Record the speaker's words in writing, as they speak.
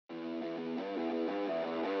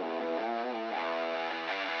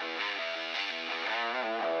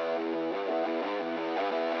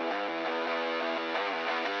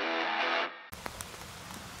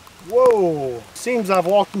seems I've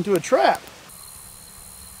walked into a trap.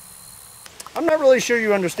 I'm not really sure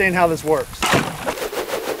you understand how this works.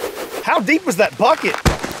 How deep was that bucket?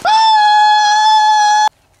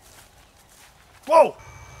 Whoa!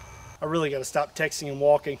 I really gotta stop texting and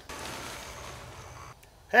walking.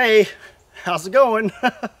 Hey, how's it going?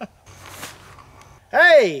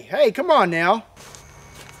 Hey, come on now.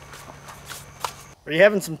 Are you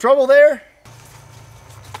having some trouble there?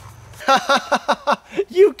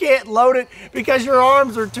 You can't load it because your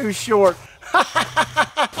arms are too short.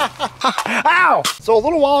 Ow! So a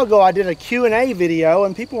little while ago I did a Q&A video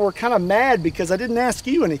and people were kind of mad because I didn't ask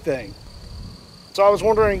you anything. So I was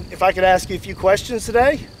wondering if I could ask you a few questions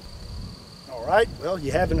today. All right, well,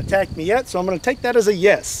 you haven't attacked me yet, so I'm going to take that as a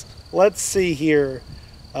yes. Let's see here.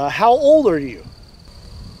 How old are you?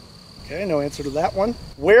 Okay, no answer to that one.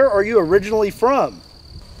 Where are you originally from?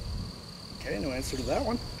 Okay, no answer to that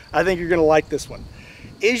one. I think you're going to like this one.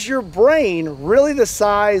 Is your brain really the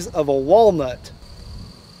size of a walnut?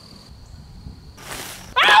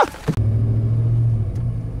 Ah!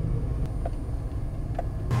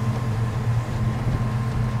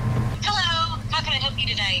 Hello, how can I help you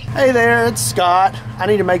today? Hey there, it's Scott. I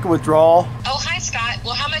need to make a withdrawal. Oh, hi Scott.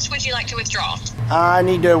 Well, how much would you like to withdraw? I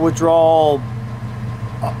need to withdraw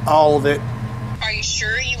all of it. Are you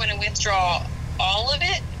sure you want to withdraw all of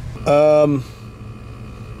it?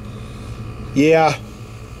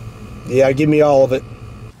 Yeah, give me all of it.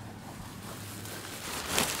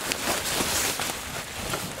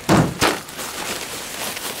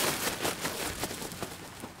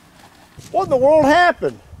 What in the world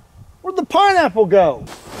happened? Where'd the pineapple go?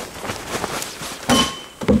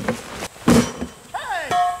 Hey!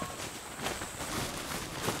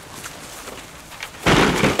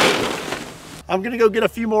 I'm gonna go get a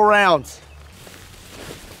few more rounds.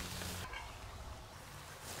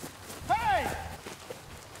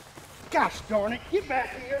 Gosh darn it, get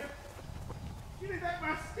back here. Give me back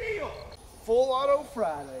my steel. Full auto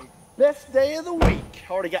Friday. Best day of the week.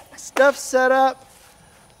 Already got my stuff set up.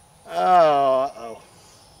 Uh-oh.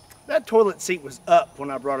 That toilet seat was up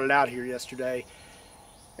when I brought it out here yesterday.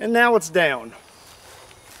 And now it's down.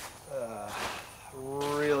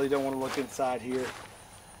 Really don't want to look inside here.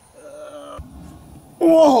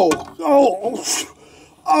 Whoa!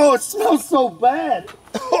 Oh, it smells so bad.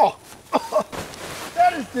 Oh.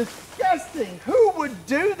 That is disgusting. Who would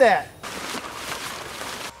do that?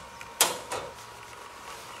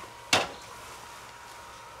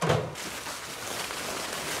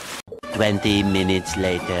 "20 minutes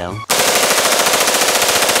later."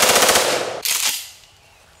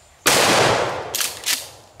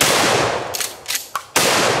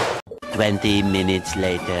 "20 minutes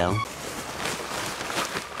later."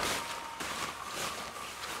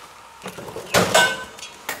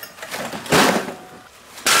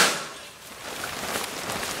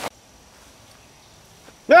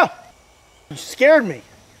 No! You scared me.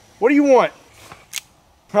 What do you want?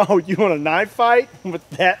 Oh, you want a knife fight with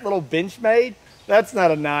that little Benchmade? That's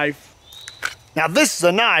not a knife. Now this is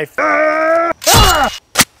a knife. Ah!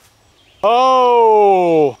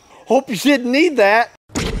 Oh, hope you didn't need that.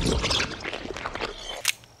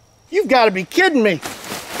 You've got to be kidding me.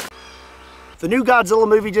 The new Godzilla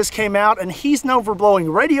movie just came out and he's known for blowing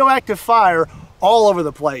radioactive fire all over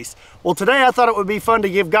the place. Well, today I thought it would be fun to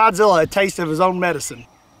give Godzilla a taste of his own medicine.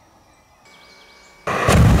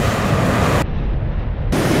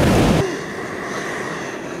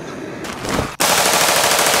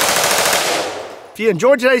 If you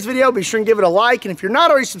enjoyed today's video, be sure and give it a like. And if you're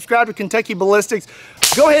not already subscribed to Kentucky Ballistics,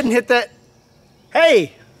 go ahead and hit that.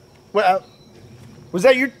 Hey, well, was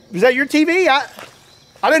that your TV?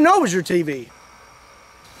 I didn't know it was your TV.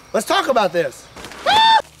 Let's talk about this.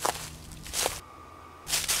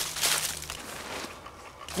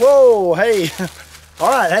 Whoa, hey.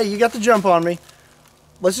 All right, hey, you got the jump on me.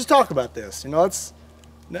 Let's just talk about this. You know,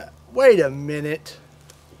 wait a minute.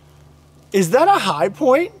 Is that a high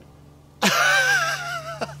point?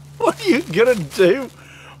 What are you gonna do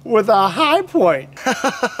with a high point?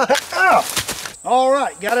 All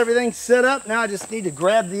right, got everything set up. Now I just need to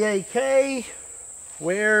grab the AK.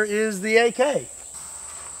 Where is the AK?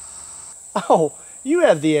 Oh, you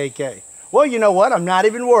have the AK. Well, you know what? I'm not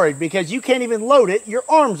even worried because you can't even load it. Your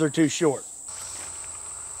arms are too short.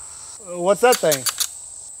 What's that thing?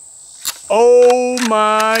 Oh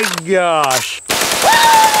my gosh.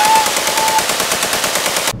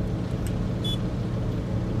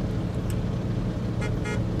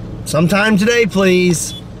 Sometime today,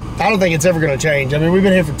 please. I don't think it's ever gonna change. I mean, we've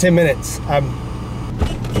been here for 10 minutes.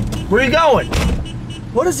 Where are you going?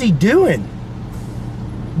 What is he doing?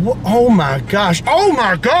 Oh my gosh. Oh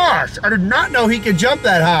my gosh. I did not know he could jump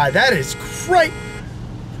that high. That is great.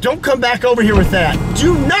 Don't come back over here with that.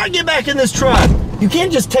 Do not get back in this truck. You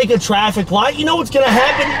can't just take a traffic light. You know what's gonna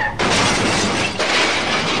happen?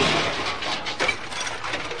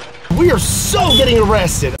 We are so getting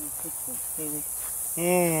arrested.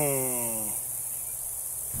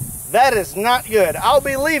 That is not good. I'll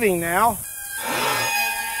be leaving now.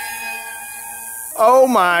 Oh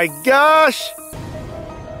my gosh.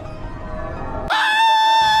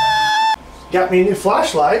 Got me a new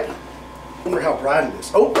flashlight. Wonder how bright it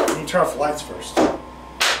is. Oh, I need to turn off the lights first.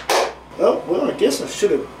 Oh, well, I guess I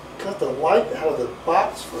should have cut the light out of the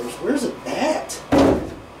box first. Where's it at?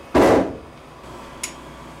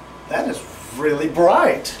 That is really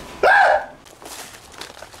bright. Ah!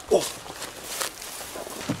 Oh.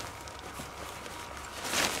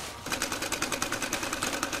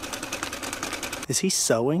 Is he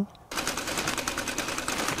sewing?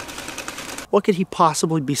 What could he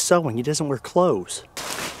possibly be sewing? He doesn't wear clothes.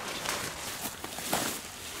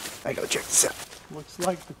 I gotta check this out. Looks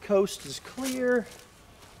like the coast is clear.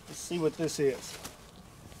 Let's see what this is.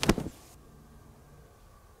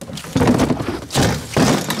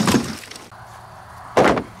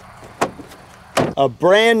 A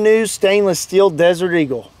brand new stainless steel Desert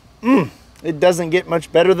Eagle. It doesn't get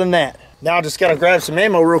much better than that. Now I just gotta grab some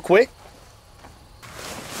ammo real quick.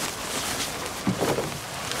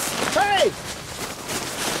 Hey!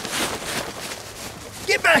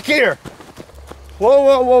 Get back here! Whoa,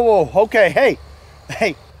 whoa, whoa, whoa. Okay, hey,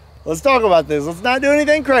 let's talk about this. Let's not do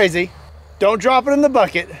anything crazy. Don't drop it in the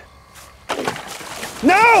bucket.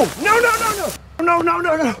 No! No, no, no, no! No, no,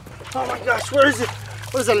 no, no! Oh my gosh, where is it?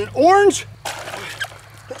 What is that, an orange?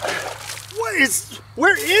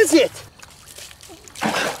 Where is it?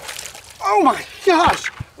 Oh my gosh,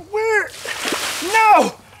 where?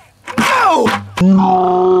 No! No!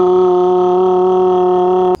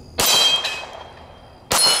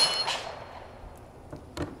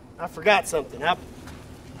 I forgot something.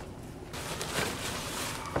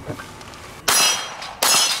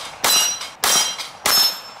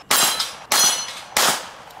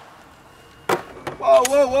 Whoa,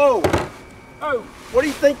 whoa, whoa! Oh, what do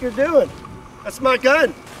you think you're doing? That's my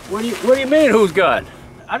gun. What do you mean, whose gun?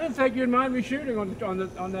 I didn't think you'd mind me shooting on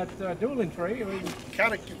that dueling tree. I mean,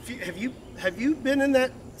 Kind of confused. Have you been in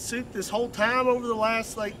that suit this whole time over the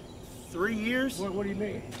last like 3 years? what do you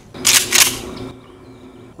mean?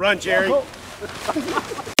 Run, Jerry. Oh.